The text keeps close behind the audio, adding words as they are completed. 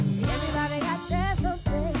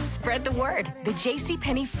Spread the word. The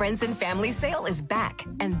JCPenney Friends and Family Sale is back.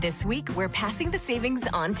 And this week, we're passing the savings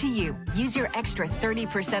on to you. Use your extra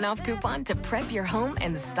 30% off coupon to prep your home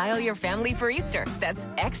and style your family for Easter. That's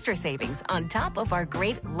extra savings on top of our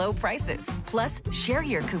great low prices. Plus, share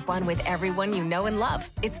your coupon with everyone you know and love.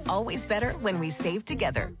 It's always better when we save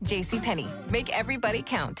together. JCPenney. Make everybody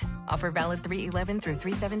count. Offer valid 3/11 through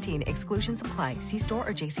 3/17. Exclusions apply. See store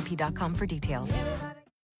or jcp.com for details.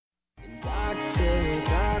 Doctor,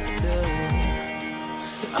 doctor,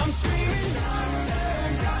 I'm screaming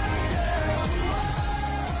doctor, doctor.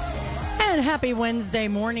 And happy Wednesday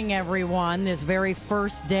morning, everyone. This very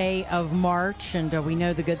first day of March, and we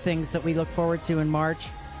know the good things that we look forward to in March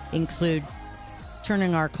include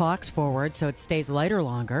turning our clocks forward so it stays lighter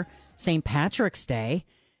longer, St. Patrick's Day,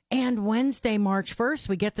 and Wednesday, March 1st,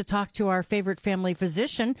 we get to talk to our favorite family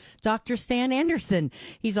physician, Dr. Stan Anderson.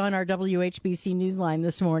 He's on our WHBC Newsline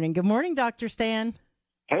this morning. Good morning, Dr. Stan.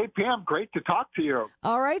 Hey, Pam, great to talk to you.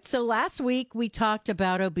 All right, so last week we talked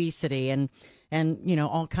about obesity and you know,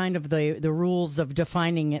 all kind of the rules of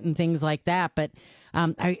defining it and things like that. But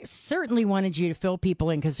I certainly wanted you to fill people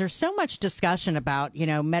in because there's so much discussion about, you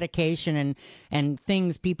know, medication and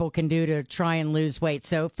things people can do to try and lose weight.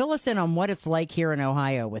 So fill us in on what it's like here in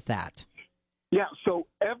Ohio with that. Yeah, so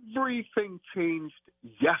everything changed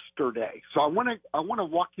yesterday. So I want to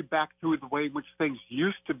walk you back through the way in which things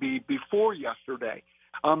used to be before yesterday.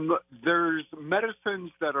 There's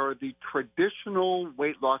medicines that are the traditional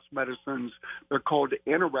weight loss medicines. They're called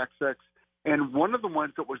anorexics. And one of the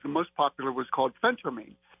ones that was the most popular was called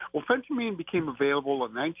phentermine. Well, phentermine became available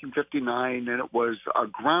in 1959, and it was a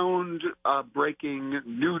ground-breaking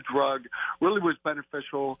new drug, really was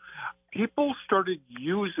beneficial. People started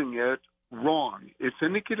using it wrong. It's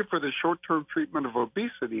indicated for the short-term treatment of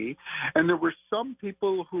obesity, and there were some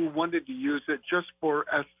people who wanted to use it just for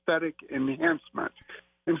aesthetic enhancement.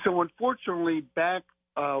 And so, unfortunately,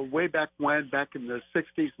 way back when, back in the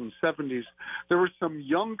 60s and 70s, there were some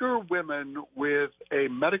younger women with a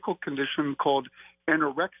medical condition called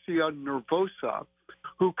anorexia nervosa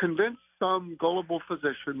who convinced some gullible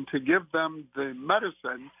physician to give them the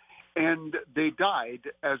medicine, and they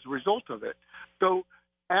died as a result of it. So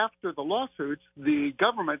after the lawsuits, the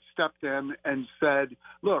government stepped in and said,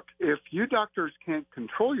 look, if you doctors can't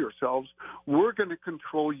control yourselves, we're going to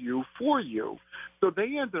control you for you. So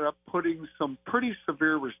they ended up putting some pretty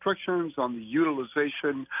severe restrictions on the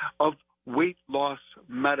utilization of weight loss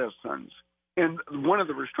medicines. And one of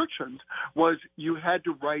the restrictions was you had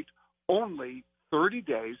to write only 30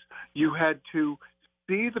 days. You had to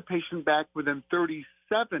see the patient back within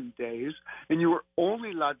 37 days, and you were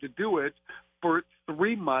only allowed to do it for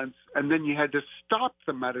 3 months, and then you had to stop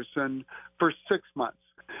the medicine for 6 months.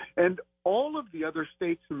 And all of the other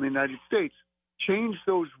states in the United States changed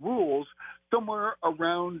those rules somewhere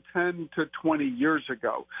around 10 to 20 years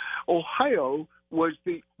ago. Ohio was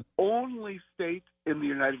the only state in the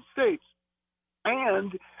United States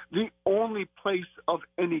and the only place of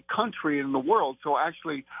any country in the world. So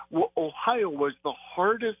actually, Ohio was the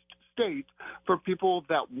hardest state for people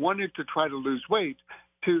that wanted to try to lose weight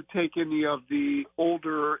to take any of the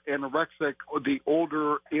older anorexic or the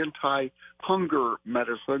older anti-hunger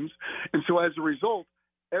medicines. And so as a result,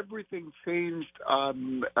 everything changed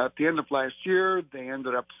at the end of last year. They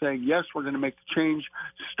ended up saying, yes, we're going to make the change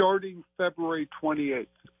starting February 28th.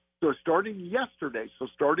 So starting yesterday, so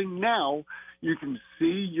starting now, you can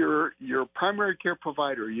see your primary care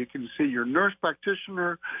provider, you can see your nurse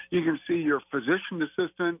practitioner, you can see your physician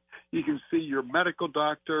assistant, you can see your medical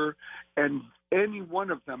doctor, and any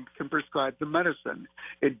one of them can prescribe the medicine.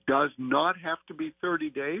 It does not have to be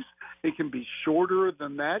 30 days. It can be shorter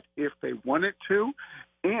than that if they want it to.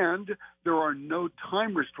 And there are no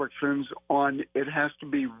time restrictions on it has to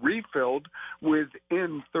be refilled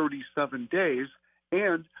within 37 days.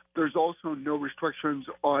 And there's also no restrictions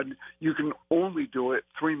on you can only do it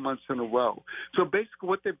 3 months in a row. So basically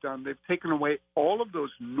what they've done, they've taken away all of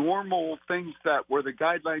those normal things that were the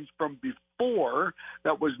guidelines from before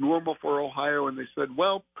that was normal for Ohio, and they said,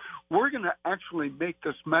 well, we're going to actually make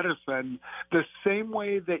this medicine the same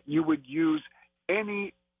way that you would use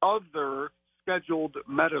any other scheduled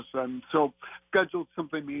medicine. So scheduled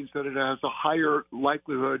simply means that it has a higher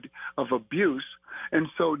likelihood of abuse. And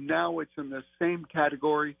so now it's in the same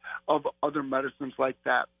category of other medicines like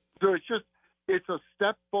that. So it's a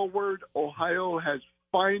step forward. Ohio has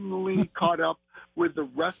finally caught up with the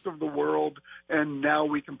rest of the world, and now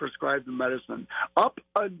we can prescribe the medicine. Up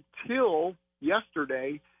until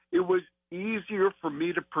yesterday, it was easier for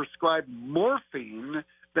me to prescribe morphine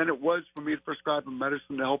than it was for me to prescribe a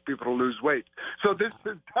medicine to help people to lose weight. So this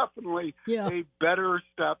is definitely a better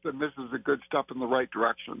step, and this is a good step in the right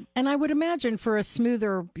direction. And I would imagine for a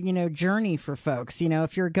smoother, journey for folks,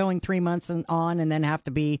 if you're going 3 months on and then have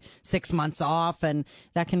to be 6 months off, and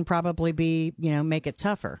that can probably be, make it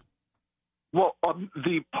tougher. Well,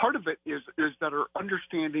 the part of it is that our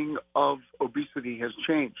understanding of obesity has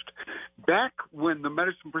changed. Back when the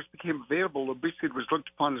medicine first became available, obesity was looked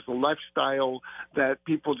upon as a lifestyle that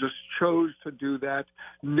people just chose to do that.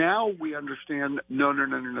 Now we understand,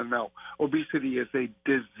 no. Obesity is a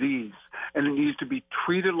disease, and it needs to be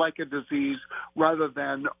treated like a disease rather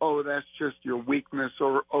than, oh, that's just your weakness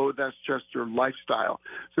or, oh, that's just your lifestyle.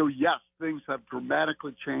 So, yes, things have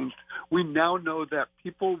dramatically changed. We now know that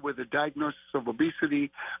people with a diagnosis of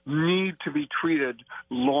obesity need to be treated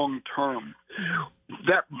long term.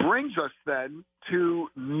 That brings us then to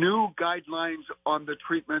new guidelines on the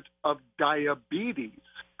treatment of diabetes,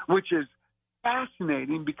 which is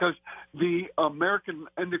fascinating because the American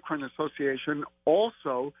Endocrine Association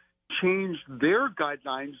also changed their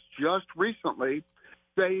guidelines just recently,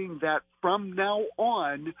 saying that from now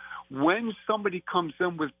on, when somebody comes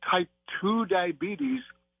in with type 2 diabetes,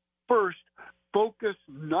 first, focus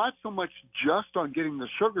not so much just on getting the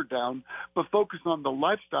sugar down, but focus on the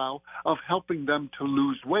lifestyle of helping them to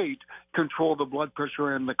lose weight, control the blood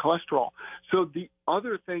pressure and the cholesterol. So the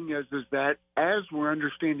other thing is that as we're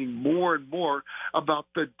understanding more and more about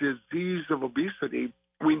the disease of obesity,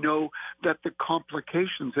 we know that the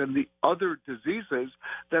complications and the other diseases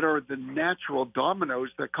that are the natural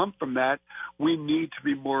dominoes that come from that, we need to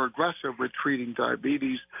be more aggressive with treating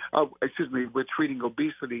with treating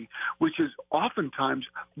obesity, which is oftentimes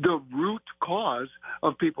the root cause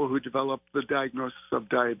of people who develop the diagnosis of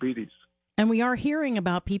diabetes. And we are hearing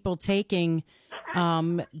about people taking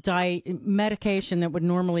medication that would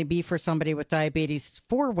normally be for somebody with diabetes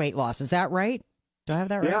for weight loss. Is that right? Do I have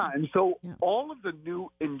that right? Yeah, and so all of the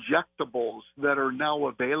new injectables that are now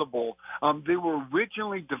available, they were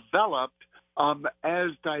originally developed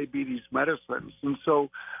as diabetes medicines. And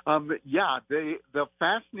so, the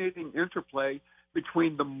fascinating interplay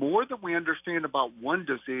between the more that we understand about one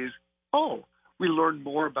disease, we learn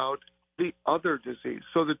more about the other disease.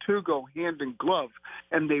 So the two go hand in glove,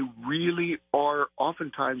 and they really are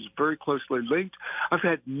oftentimes very closely linked. I've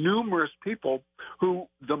had numerous people who,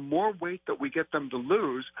 the more weight that we get them to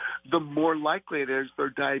lose, the more likely it is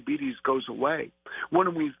their diabetes goes away. One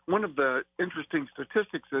of the interesting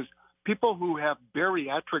statistics is people who have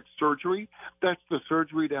bariatric surgery, that's the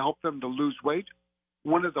surgery to help them to lose weight,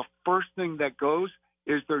 one of the first thing that goes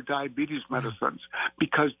is their diabetes medicines,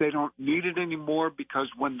 because they don't need it anymore, because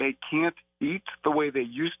when they can't eat the way they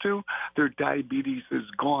used to, their diabetes is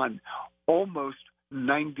gone almost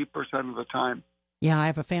 90% of the time. Yeah, I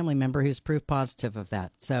have a family member who's proof positive of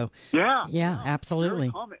that. So, yeah,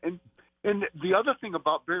 absolutely. And the other thing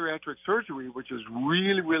about bariatric surgery, which is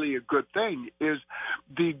really, really a good thing, is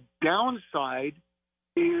the downside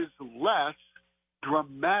is less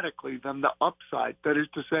dramatically than the upside. That is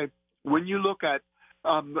to say, when you look at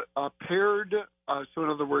paired, so in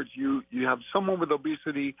other words, you have someone with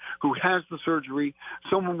obesity who has the surgery,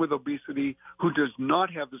 someone with obesity who does not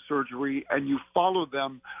have the surgery, and you follow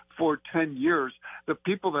them for 10 years. The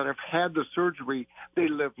people that have had the surgery, they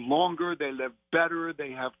live longer, they live better, they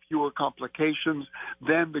have fewer complications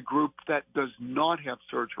than the group that does not have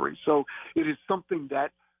surgery. So it is something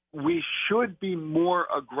that we should be more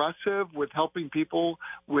aggressive with helping people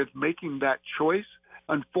with making that choice.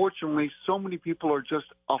 Unfortunately, so many people are just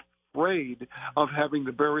afraid of having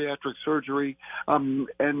the bariatric surgery, and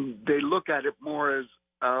they look at it more as,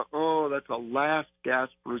 that's a last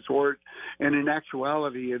gasp resort. And in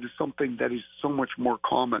actuality, it is something that is so much more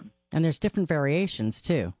common. And there's different variations,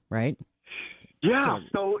 too, right? Yeah,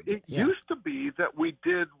 so it used to be that we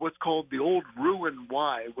did what's called the old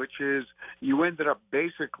Roux-en-Y, which is you ended up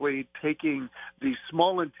basically taking the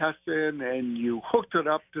small intestine and you hooked it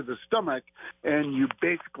up to the stomach, and you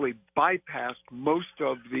basically bypassed most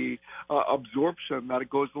of the absorption that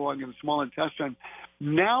goes along in the small intestine.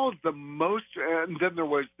 Now and then there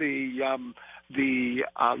was the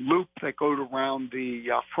loop that goes around the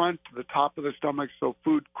front to the top of the stomach so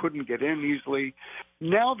food couldn't get in easily.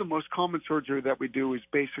 Now the most common surgery that we do is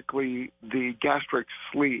basically the gastric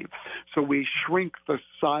sleeve. So we shrink the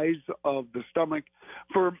size of the stomach.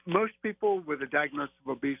 For most people with a diagnosis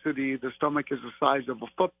of obesity, the stomach is the size of a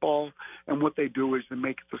football, and what they do is they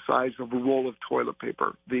make it the size of a roll of toilet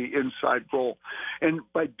paper, the inside roll. And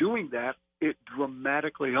by doing that, it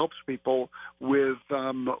dramatically helps people with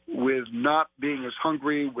not being as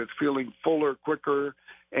hungry, with feeling fuller quicker,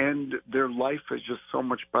 and their life is just so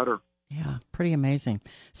much better. Yeah, pretty amazing.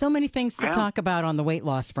 So many things to talk about on the weight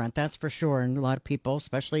loss front, that's for sure. And a lot of people,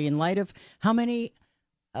 especially in light of how many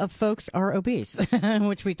of folks are obese,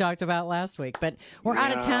 which we talked about last week. But we're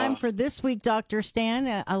out of time for this week, Dr.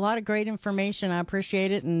 Stan. A lot of great information. I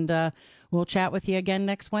appreciate it. And we'll chat with you again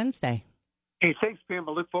next Wednesday. Hey, thanks, Pam.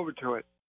 I look forward to it.